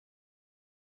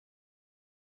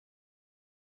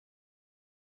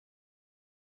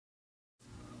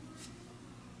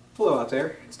Hello out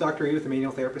there, it's Dr. E with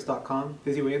ManualTherapist.com,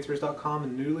 PhysioAnswers.com,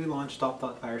 and newly launched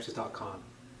StopThoughtViruses.com.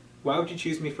 Why would you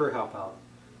choose me for a Helpout?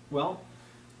 Well,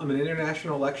 I'm an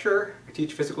international lecturer. I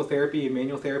teach physical therapy and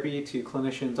manual therapy to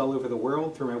clinicians all over the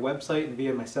world through my website and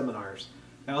via my seminars.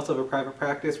 I also have a private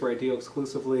practice where I deal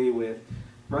exclusively with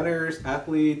runners,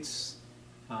 athletes,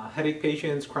 headache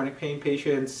patients, chronic pain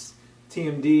patients,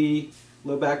 TMD,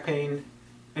 low back pain,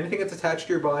 anything that's attached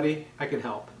to your body, I can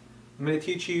help. I'm going to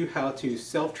teach you how to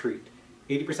self-treat.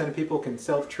 80% of people can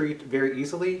self-treat very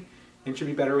easily and should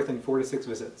be better within 4 to 6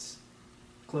 visits.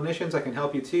 Clinicians, I can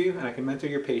help you too, and I can mentor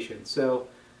your patients. So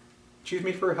choose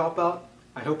me for a help out.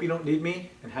 I hope you don't need me,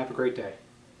 and have a great day.